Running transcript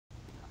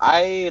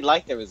I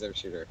like the reserve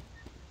shooter.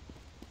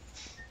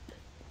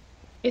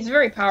 It's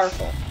very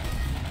powerful.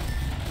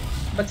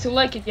 But to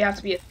like it, you have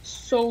to be a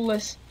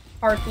soulless,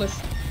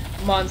 heartless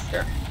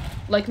monster.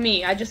 Like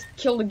me, I just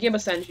killed a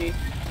Gibus NG.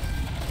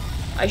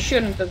 I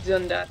shouldn't have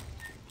done that.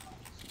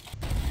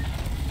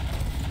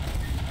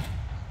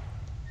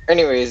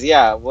 Anyways,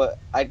 yeah,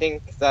 I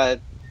think that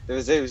the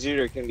reserve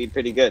shooter can be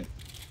pretty good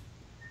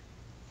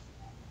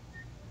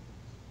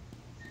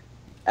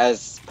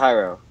as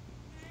Pyro.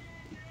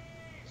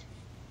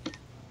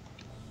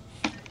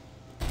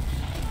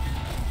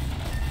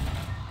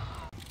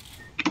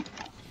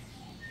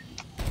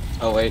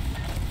 Oh wait.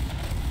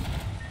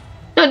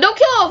 No, don't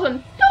kill all of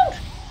them! Don't!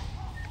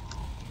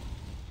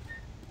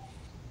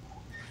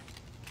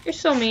 You're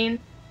so mean.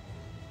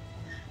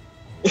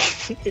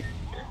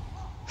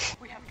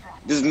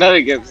 There's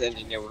another Gibus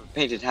engineer with a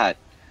painted hat.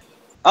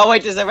 Oh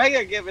wait, there's a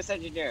regular Gibus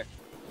engineer.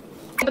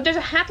 But there's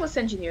a hatless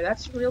engineer,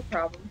 that's the real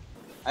problem.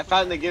 I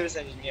found the Gibus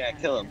engineer, I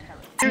kill him.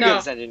 Two No,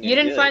 Gibus engineers, you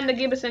didn't really. find the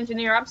Gibus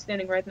engineer I'm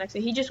standing right next to.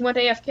 He just went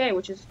AFK,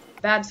 which is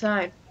a bad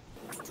sign.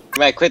 He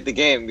might quit the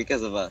game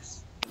because of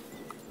us.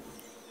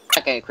 I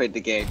can't quit the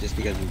game just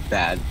because it's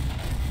bad.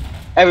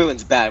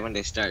 Everyone's bad when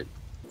they start.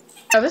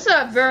 Now, this is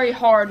a very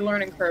hard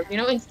learning curve. You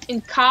know,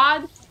 in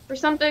COD or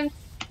something,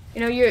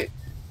 you know,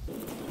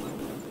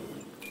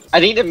 I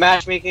think the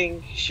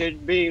matchmaking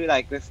should be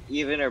like with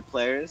evener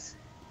players.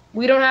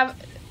 we don't have,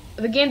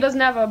 the game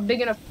doesn't have a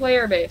big enough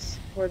player base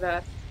for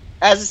that.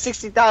 As a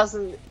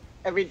 60,000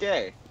 every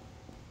day.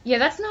 Yeah,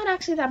 that's not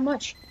actually that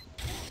much.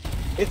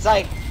 It's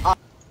like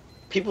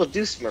people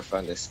do Smurf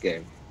on this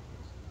game.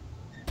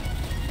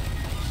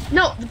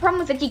 No, the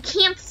problem is that you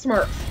can't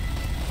smurf.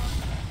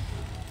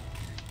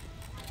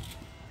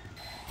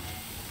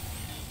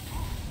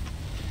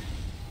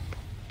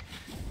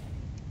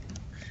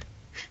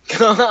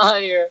 Come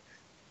on here.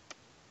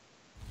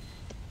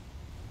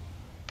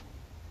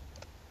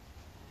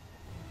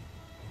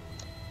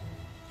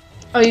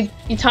 Oh, you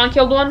taunt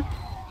killed one?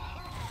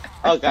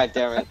 Oh god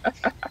damn it.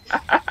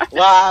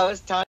 Wow, I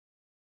was talking.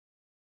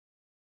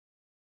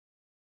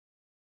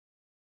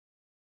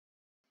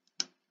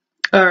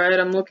 Alright,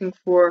 I'm looking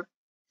for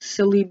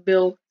Silly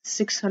Bill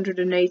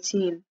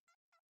 618.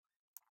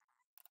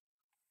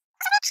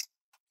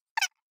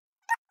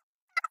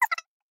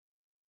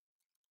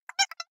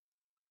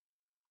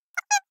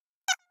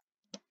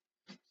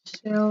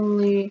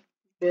 Silly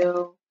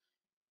Bill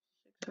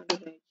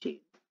 618.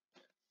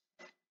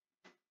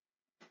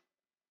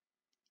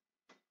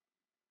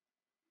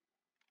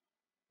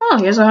 Oh,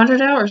 he has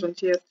 100 hours on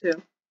TF2. At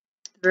the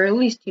very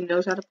least, he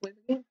knows how to play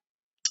the game.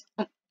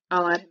 Oh,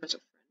 I'll add him as a